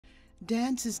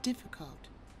Dance is difficult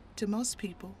to most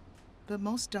people, but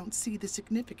most don't see the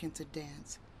significance of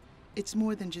dance. It's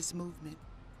more than just movement.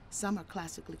 Some are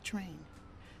classically trained,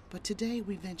 but today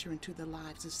we venture into the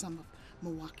lives of some of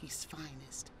Milwaukee's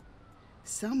finest.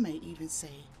 Some may even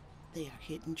say they are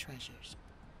hidden treasures.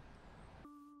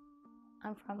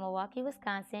 I'm from Milwaukee,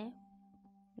 Wisconsin.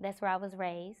 That's where I was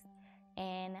raised.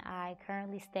 And I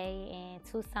currently stay in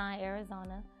Tucson,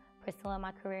 Arizona, pursuing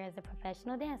my career as a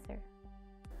professional dancer.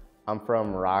 I'm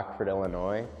from Rockford,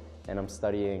 Illinois, and I'm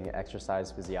studying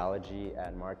exercise physiology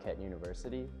at Marquette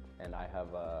University, and I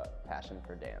have a passion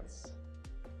for dance.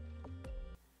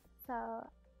 So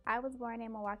I was born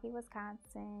in Milwaukee,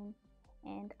 Wisconsin,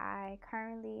 and I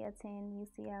currently attend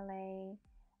UCLA.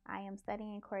 I am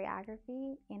studying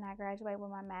choreography, and I graduate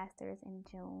with my master's in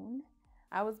June.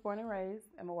 I was born and raised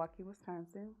in Milwaukee,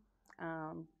 Wisconsin,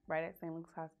 right at St.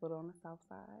 Luke's Hospital on the south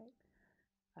side.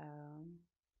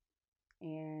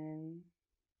 And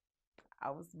I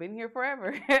was been here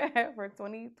forever, for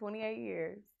 28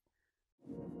 years.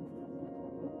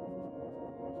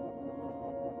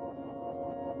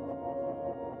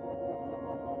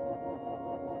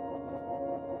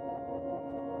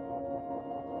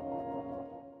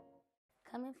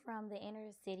 Coming from the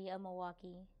inner city of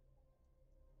Milwaukee,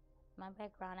 my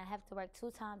background, I have to work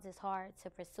 2 times as hard to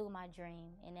pursue my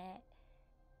dream, and that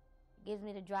gives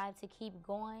me the drive to keep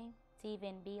going, to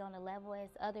even be on the level as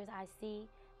others I see.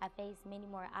 I face many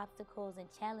more obstacles and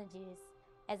challenges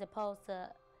as opposed to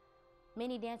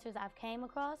many dancers I've came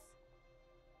across.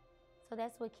 So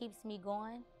that's what keeps me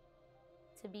going,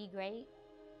 to be great,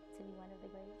 to be one of the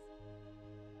greatest.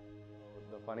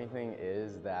 The funny thing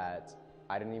is that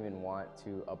I didn't even want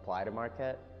to apply to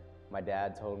Marquette. My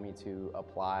dad told me to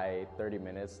apply 30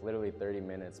 minutes, literally 30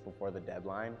 minutes before the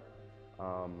deadline.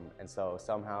 And so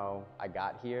somehow I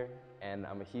got here, and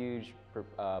I'm a huge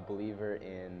believer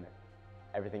in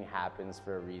everything happens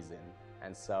for a reason.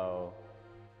 And so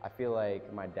I feel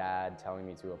like my dad telling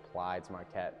me to apply to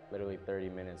Marquette literally 30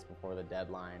 minutes before the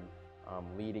deadline,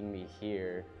 leading me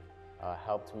here,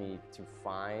 helped me to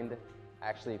find,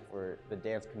 actually for the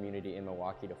dance community in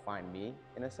Milwaukee to find me,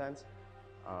 in a sense.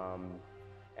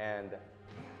 And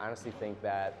I honestly think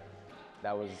that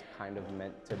that was kind of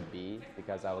meant to be,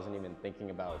 because I wasn't even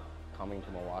thinking about coming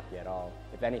to Milwaukee at all.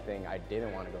 If anything, I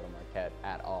didn't want to go to Marquette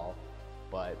at all,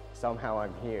 but somehow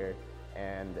I'm here,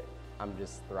 and I'm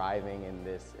just thriving in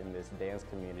this dance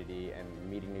community and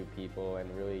meeting new people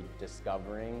and really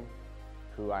discovering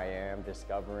who I am,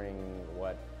 discovering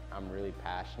what I'm really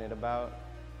passionate about,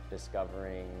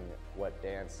 discovering what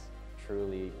dance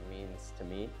truly means to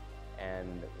me.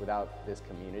 And without this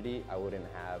community, I wouldn't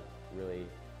have really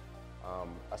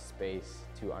a space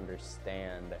to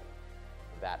understand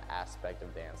that aspect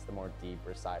of dance, the more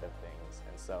deeper side of things.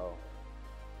 And so,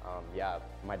 yeah,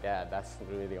 my dad, that's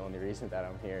literally the only reason that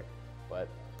I'm here, but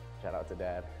shout out to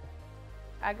Dad.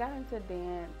 I got into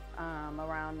dance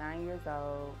around 9 years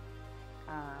old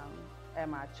at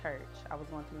my church. I was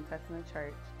going to New Testament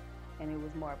church, and it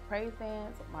was more praise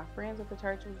dance. My friends at the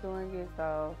church was doing it,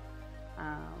 so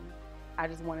I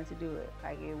just wanted to do it.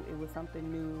 Like it was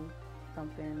something new,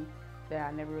 something that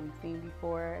I never really seen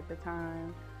before at the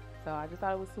time. So I just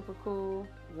thought it was super cool,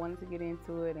 wanted to get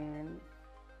into it, and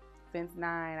since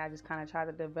 9, I just kind of tried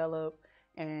to develop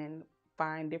and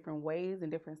find different ways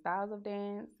and different styles of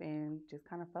dance, and just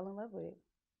kind of fell in love with it.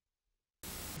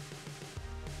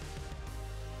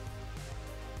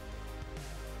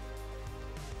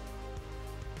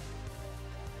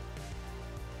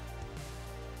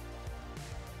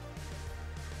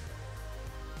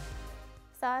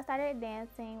 So I started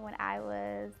dancing when I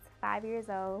was 5 years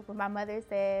old, but my mother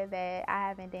said that I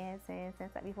have been dancing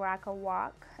since before I could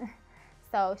walk.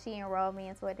 So she enrolled me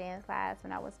into a dance class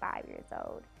when I was 5 years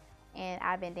old, and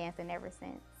I've been dancing ever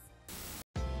since.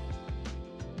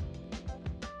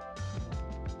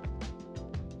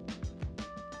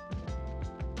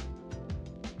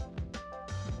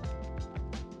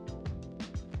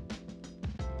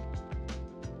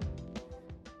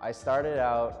 I started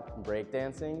out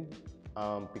breakdancing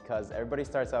because everybody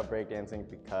starts out breakdancing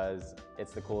because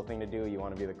it's the cool thing to do. You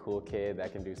want to be the cool kid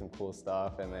that can do some cool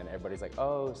stuff, and then everybody's like,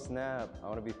 oh snap, I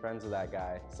want to be friends with that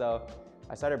guy. So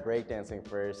I started breakdancing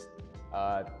first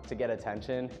to get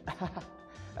attention,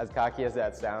 as cocky as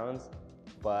that sounds.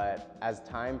 But as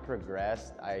time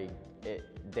progressed,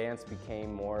 dance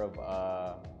became more of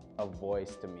a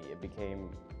voice to me. It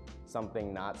became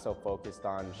something not so focused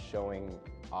on showing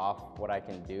off what I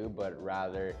can do, but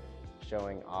rather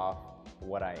showing off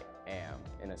what I am,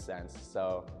 in a sense.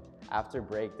 So after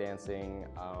breakdancing,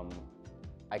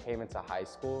 I came into high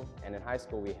school, and in high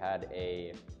school we had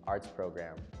a arts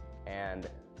program, and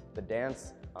the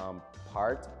dance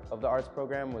part of the arts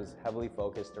program was heavily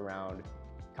focused around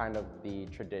kind of the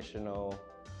traditional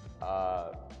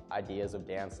ideas of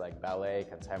dance, like ballet,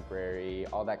 contemporary,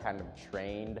 all that kind of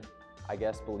trained, I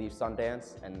guess, beliefs on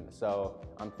dance. And so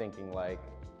I'm thinking like,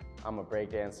 I'm a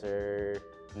breakdancer,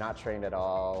 not trained at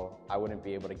all, I wouldn't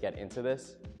be able to get into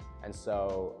this. And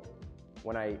so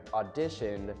when I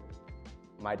auditioned,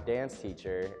 my dance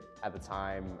teacher at the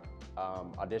time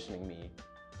auditioning me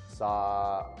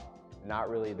saw not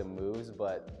really the moves,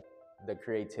 but the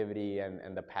creativity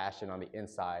and the passion on the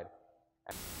inside.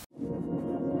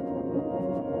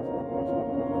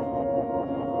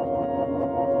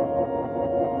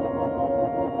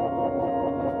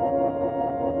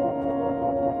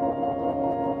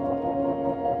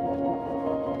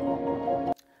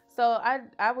 So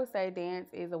I would say dance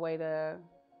is a way to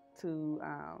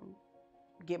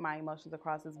get my emotions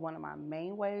across. Is one of my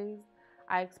main ways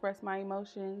I express my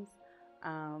emotions,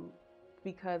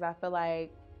 because I feel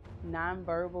like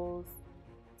nonverbals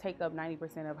take up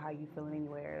 90% of how you feel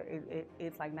anywhere.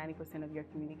 It's like 90% of your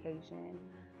communication.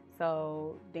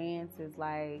 So dance is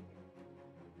like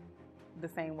the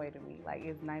same way to me. Like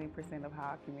it's 90% of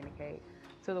how I communicate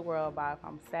to the world about if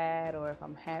I'm sad or if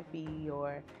I'm happy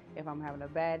or if I'm having a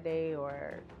bad day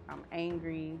or I'm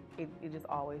angry. It just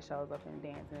always shows up in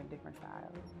dance in different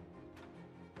styles.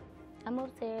 I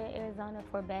moved to Arizona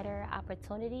for better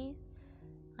opportunities.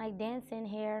 Like dancing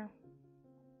here,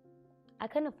 I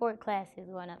couldn't afford classes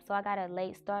growing up, so I got a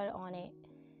late start on it.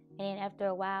 And after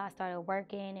a while, I started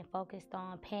working and focused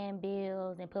on paying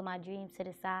bills and put my dreams to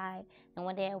the side. And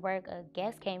one day at work, a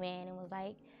guest came in and was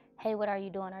like, "Hey, what are you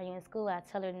doing? Are you in school?" I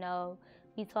tell her no.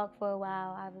 We talked for a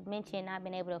while. I mentioned not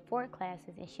being able to afford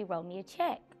classes, and she wrote me a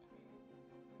check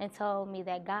and told me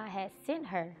that God had sent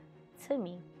her to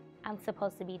me. I'm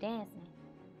supposed to be dancing.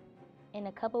 And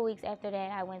a couple weeks after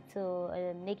that, I went to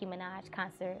a Nicki Minaj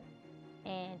concert,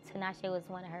 and Tinashe was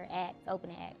one of her acts,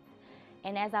 opening acts.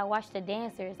 And as I watched the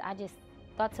dancers, I just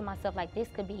thought to myself, like, this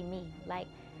could be me. Like,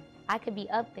 I could be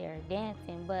up there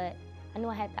dancing, but I knew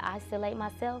I had to isolate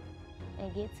myself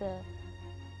and get to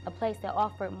a place that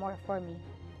offered more for me.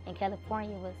 And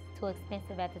California was too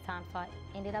expensive at the time, so I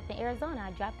ended up in Arizona.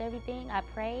 I dropped everything, I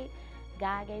prayed,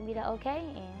 God gave me the okay,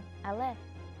 and I left.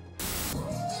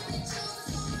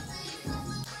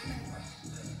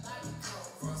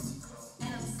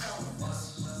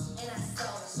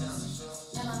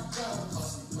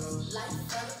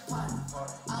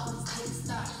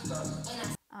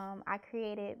 I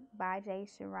created by Jay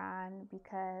Sharon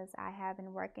because I have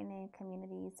been working in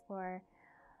communities for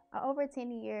over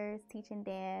 10 years, teaching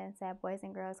dance at Boys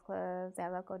and Girls Clubs,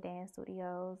 at local dance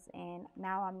studios, and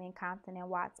now I'm in Compton and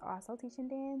Watts also teaching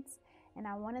dance. And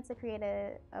I wanted to create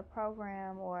a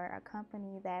program or a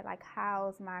company that like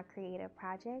house my creative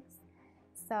projects.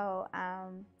 So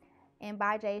in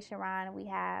By Jay Sharon, we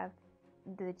have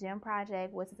the Gym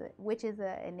Project, which is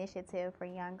an initiative for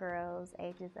young girls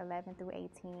ages 11 through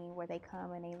 18, where they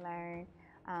come and they learn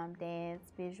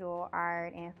dance, visual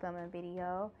art, and film and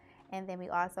video. And then we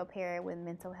also pair it with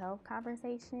mental health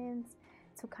conversations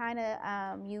to kind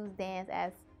of use dance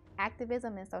as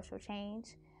activism and social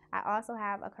change. I also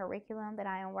have a curriculum that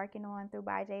I am working on through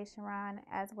By Jay Sharon,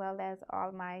 as well as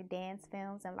all my dance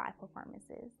films and live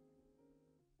performances.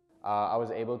 I was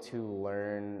able to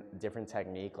learn different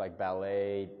technique like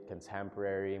ballet,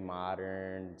 contemporary,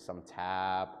 modern, some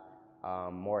tap,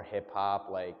 more hip hop.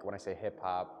 Like when I say hip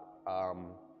hop,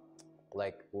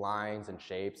 like lines and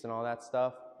shapes and all that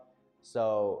stuff.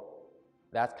 So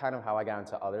that's kind of how I got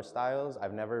into other styles.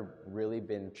 I've never really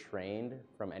been trained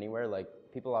from anywhere. Like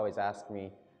people always ask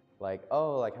me, like,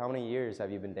 "Oh, like how many years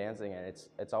have you been dancing?" And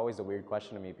it's always a weird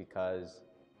question to me because,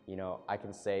 you know, I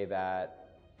can say that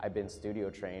I've been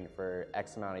studio trained for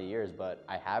X amount of years, but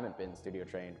I haven't been studio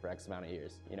trained for X amount of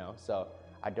years, you know? So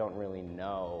I don't really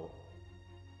know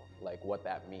like what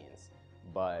that means.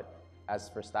 But as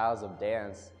for styles of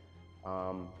dance,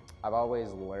 I've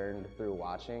always learned through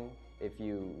watching. If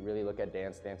you really look at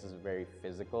dance, dance is very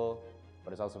physical,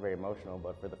 but it's also very emotional.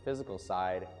 But for the physical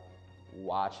side,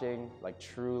 watching, like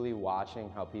truly watching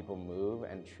how people move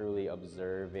and truly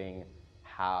observing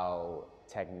how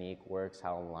technique works,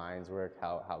 how lines work,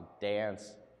 how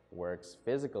dance works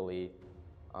physically,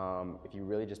 if you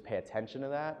really just pay attention to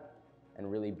that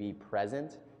and really be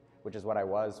present, which is what I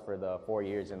was for the 4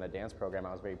 years in the dance program.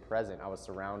 I was very present. I was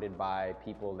surrounded by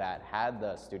people that had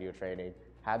the studio training,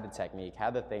 had the technique,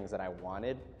 had the things that I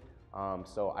wanted.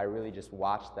 So I really just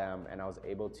watched them and I was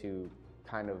able to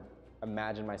kind of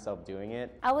imagine myself doing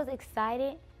it. I was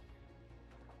excited.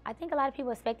 I think a lot of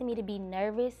people expected me to be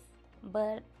nervous,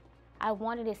 but I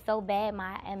wanted it so bad,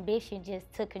 my ambition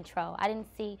just took control. I didn't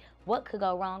see what could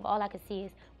go wrong. All I could see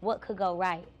is what could go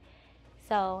right.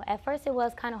 So at first it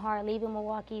was kind of hard leaving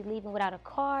Milwaukee, leaving without a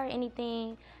car,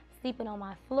 anything, sleeping on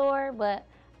my floor, but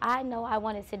I know I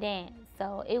wanted to dance.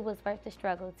 So it was worth the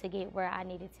struggle to get where I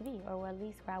needed to be, or at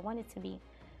least where I wanted to be.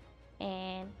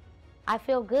 And I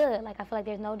feel good. Like, I feel like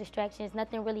there's no distractions,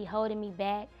 nothing really holding me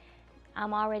back.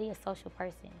 I'm already a social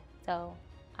person. So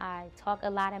I talk a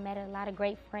lot. I met a lot of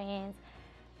great friends.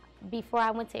 Before I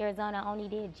went to Arizona, I only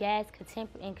did jazz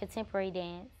and contemporary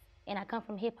dance. And I come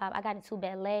from hip hop. I got into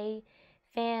ballet,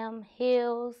 femme,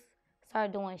 heels,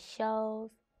 started doing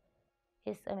shows.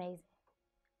 It's amazing.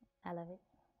 I love it.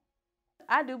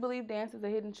 I do believe dance is a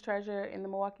hidden treasure in the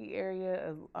Milwaukee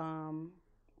area,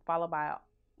 followed by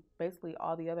basically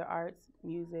all the other arts,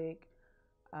 music,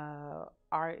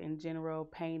 art in general,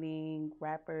 painting,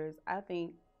 rappers. I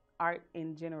think art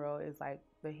in general is like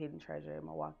the hidden treasure in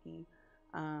Milwaukee.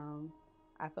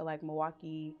 I feel like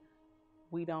Milwaukee,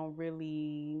 we don't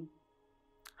really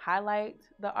highlight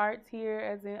the arts here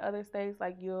as in other states.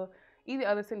 Like either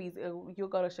other cities, you'll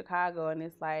go to Chicago and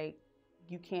it's like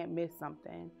you can't miss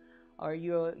something. Or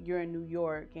you're in New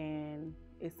York and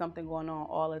it's something going on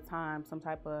all the time, some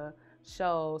type of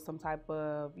show, some type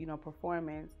of,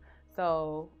 performance.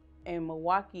 So in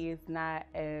Milwaukee, it's not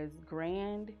as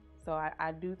grand. So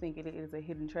I do think it is a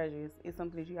hidden treasure. It's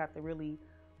something that you have to really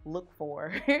look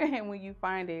for. And when you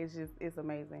find it, it's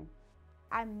amazing.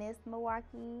 I miss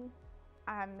Milwaukee.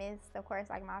 I miss, of course,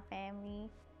 like my family.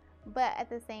 But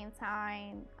at the same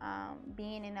time,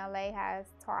 being in LA has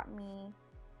taught me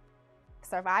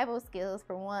survival skills,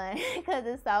 for one, because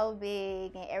it's so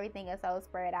big and everything is so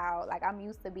spread out. Like, I'm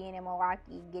used to being in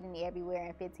Milwaukee, getting everywhere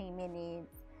in 15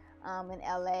 minutes. In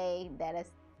LA, that is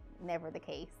never the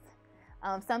case.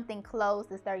 Something close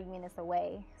is 30 minutes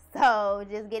away. So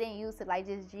just getting used to, like,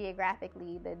 just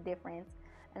geographically the difference.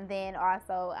 And then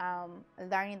also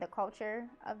learning the culture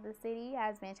of the city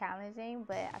has been challenging,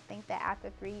 but I think that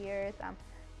after 3 years, I'm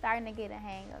starting to get a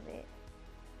hang of it.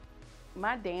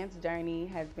 My dance journey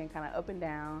has been kind of up and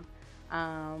down.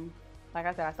 Like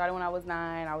I said, I started when I was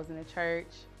 9. I was in a church,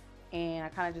 and I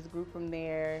kind of just grew from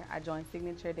there. I joined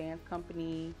Signature Dance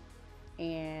Company,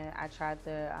 and I tried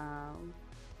to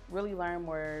really learn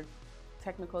more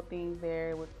technical things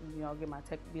there, with, get my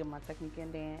technique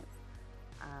in dance.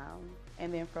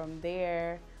 And then from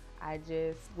there, I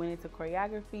just went into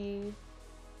choreography,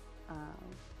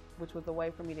 which was a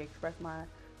way for me to express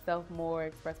myself more,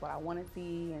 express what I want to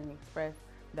see, and express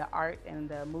the art and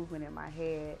the movement in my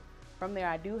head. From there,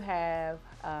 I do have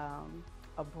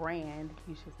a brand,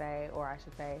 you should say, or I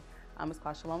should say, it's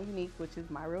called Shalom Unique, which is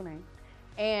my real name.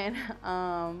 And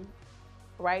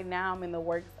right now, I'm in the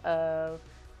works of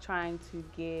trying to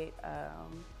get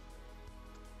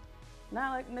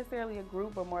not like necessarily a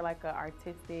group, but more like an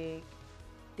artistic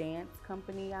dance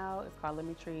company out. It's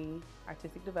called Tree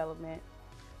Artistic Development.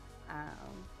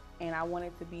 And I want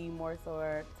it to be more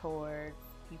so towards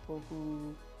people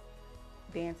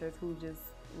dancers who just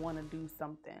want to do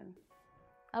something.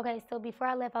 Okay, so before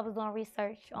I left, I was doing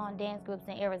research on dance groups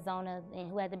in Arizona and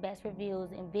who had the best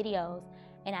reviews and videos.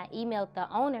 And I emailed the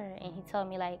owner, and he told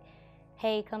me, like,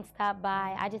 hey, come stop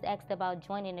by. I just asked about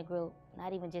joining the group,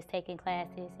 not even just taking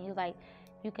classes. And he was like,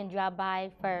 you can drop by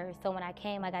first. So when I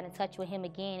came, I got in touch with him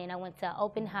again, and I went to an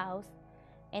open house,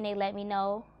 and they let me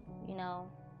know,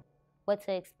 what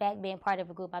to expect being part of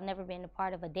a group. I've never been a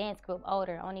part of a dance group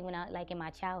older, only when in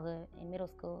my childhood, in middle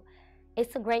school.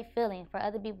 It's a great feeling for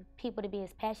other people to be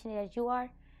as passionate as you are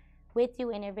with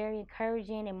you, and they're very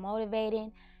encouraging and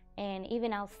motivating. And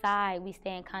even outside, we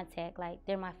stay in contact. Like,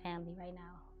 they're my family right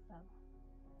now. So.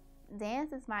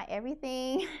 Dance is my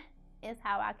everything. It's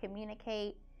how I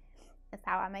communicate. It's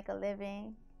how I make a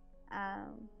living.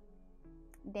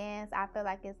 Dance, I feel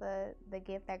like it's the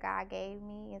gift that God gave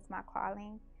me. It's my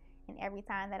calling. And every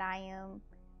time that I am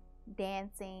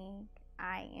dancing,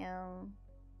 I am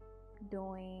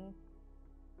doing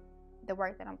the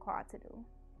work that I'm called to do.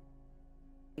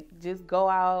 Just go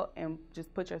out and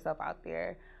just put yourself out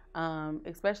there.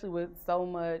 Especially with so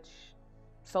much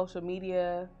social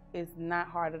media, it's not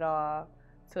hard at all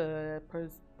to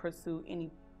pursue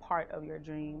any part of your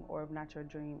dream, or if not your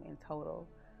dream in total.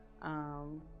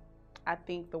 I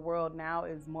think the world now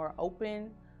is more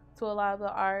open to a lot of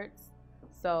the arts.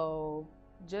 So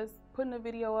just putting a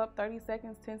video up, 30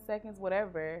 seconds, 10 seconds,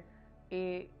 whatever,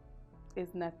 it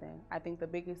is nothing. I think the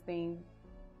biggest thing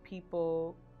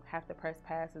people have to press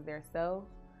past is their self.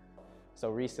 So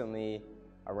recently,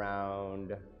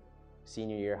 around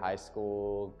senior year high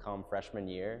school, come freshman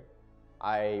year,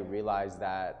 I realized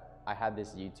that I had this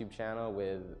YouTube channel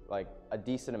with like a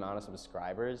decent amount of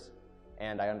subscribers,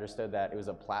 and I understood that it was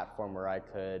a platform where I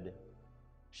could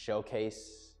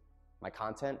showcase my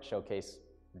content, showcase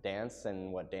dance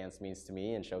and what dance means to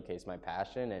me, and showcase my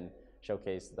passion and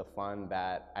showcase the fun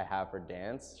that I have for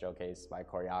dance, showcase my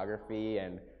choreography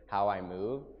and how I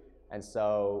move. And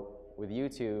so with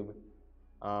YouTube,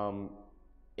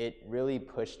 it really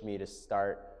pushed me to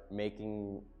start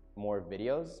making more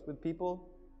videos with people.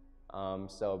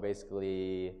 So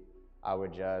basically, I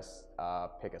would just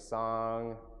pick a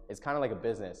song. It's kind of like a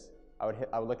business. I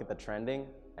would look at the trending,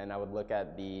 and I would look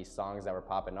at the songs that were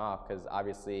popping off, because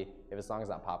obviously, if a song's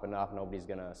not popping off, nobody's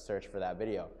gonna search for that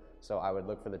video. So I would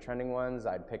look for the trending ones,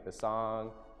 I'd pick the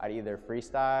song, I'd either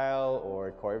freestyle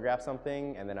or choreograph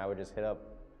something, and then I would just hit up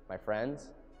my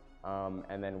friends,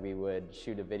 and then we would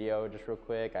shoot a video just real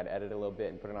quick. I'd edit a little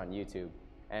bit and put it on YouTube.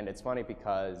 And it's funny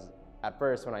because at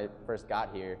first, when I first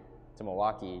got here to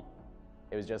Milwaukee,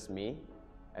 it was just me.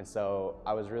 And so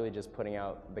I was really just putting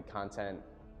out the content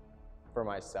for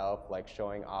myself, like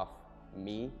showing off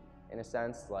me in a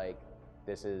sense, like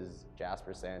this is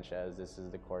Jasper Sanchez, this is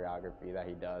the choreography that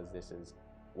he does, this is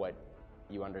what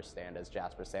you understand as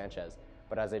Jasper Sanchez.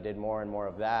 But as I did more and more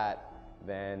of that,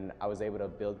 then I was able to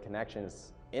build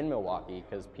connections in Milwaukee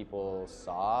because people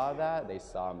saw that, they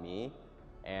saw me,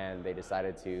 and they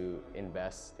decided to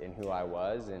invest in who I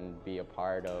was and be a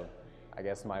part of, I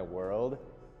guess, my world.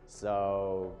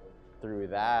 So through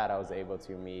that, I was able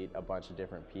to meet a bunch of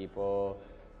different people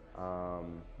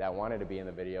that wanted to be in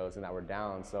the videos and that were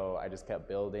down. So I just kept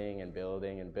building and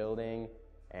building and building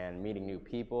and meeting new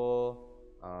people.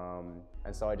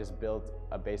 And so I just built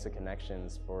a base of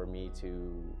connections for me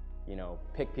to, you know,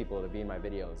 pick people to be in my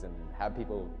videos and have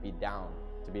people be down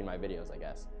to be in my videos, I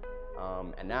guess.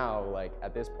 And now, like,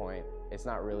 at this point, it's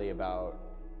not really about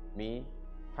me,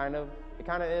 kind of. It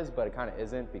kind of is, but it kind of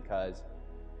isn't, because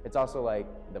it's also like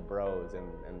the bros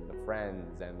and the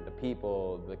friends and the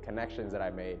people, the connections that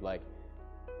I made. Like,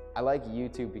 I like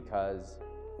YouTube because,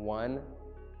 one,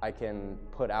 I can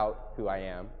put out who I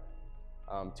am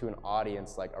to an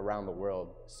audience like around the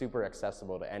world, super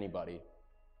accessible to anybody.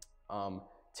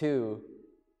 Two,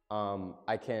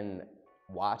 I can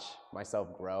watch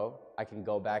myself grow. I can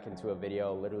go back into a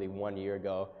video literally 1 year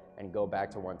ago and go back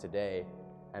to one today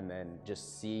and then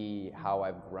just see how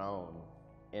I've grown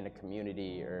in a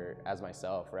community or as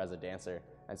myself or as a dancer.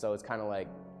 And so it's kind of like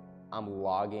I'm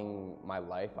logging my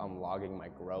life, I'm logging my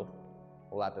growth,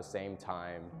 while at the same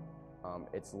time,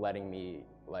 it's letting me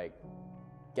like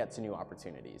get to new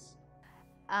opportunities.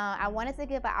 I wanted to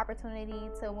give an opportunity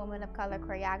to women of color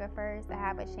choreographers to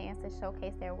have a chance to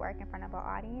showcase their work in front of an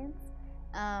audience.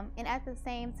 And at the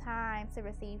same time to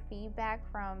receive feedback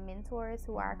from mentors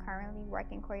who are currently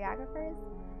working choreographers.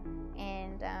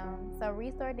 And so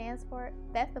Restore Dance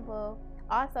Festival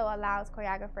also allows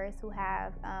choreographers who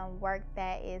have work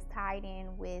that is tied in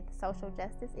with social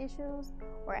justice issues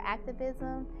or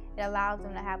activism. It allows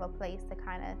them to have a place to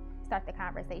kind of start the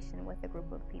conversation with a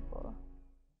group of people.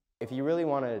 If you really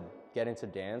want to get into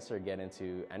dance or get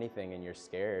into anything and you're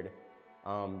scared,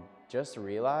 just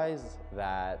realize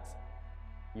that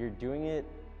you're doing it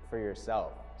for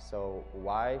yourself. So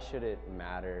why should it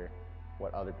matter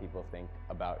what other people think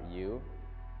about you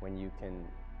when you can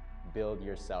build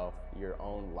yourself your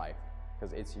own life?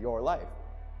 Because it's your life.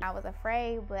 I was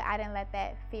afraid, but I didn't let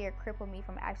that fear cripple me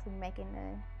from actually making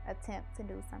the attempt to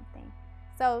do something.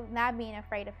 So not being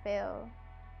afraid to fail.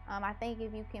 I think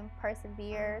if you can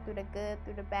persevere through the good,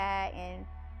 through the bad, and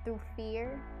through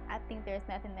fear, I think there's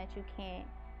nothing that you can't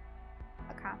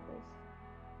accomplish.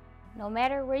 No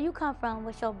matter where you come from,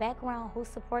 what's your background, who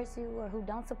supports you or who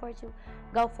don't support you,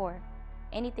 go for it.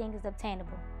 Anything is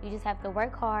obtainable. You just have to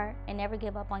work hard and never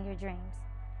give up on your dreams.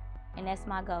 And that's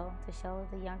my goal, to show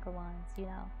the younger ones, you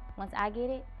know, once I get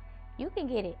it, you can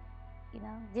get it. You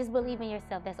know, just believe in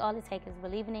yourself. That's all it takes, is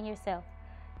believing in yourself.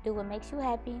 Do what makes you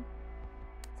happy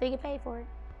so you get paid for it.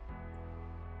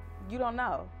 You don't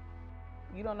know.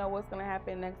 You don't know what's gonna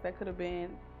happen next. That could have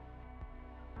been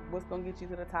what's gonna get you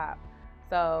to the top.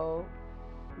 So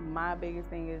my biggest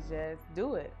thing is just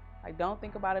do it. Like, don't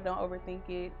think about it, don't overthink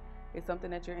it. It's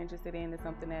something that you're interested in. It's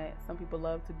something that some people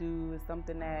love to do. It's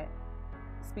something that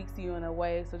speaks to you in a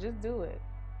way. So just do it.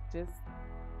 Just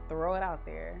throw it out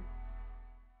there.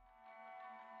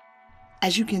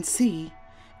 As you can see,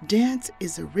 dance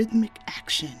is a rhythmic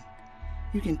action.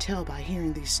 You can tell by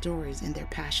hearing these stories, and their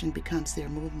passion becomes their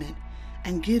movement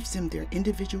and gives them their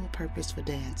individual purpose for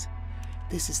dance.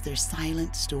 This is their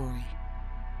silent story.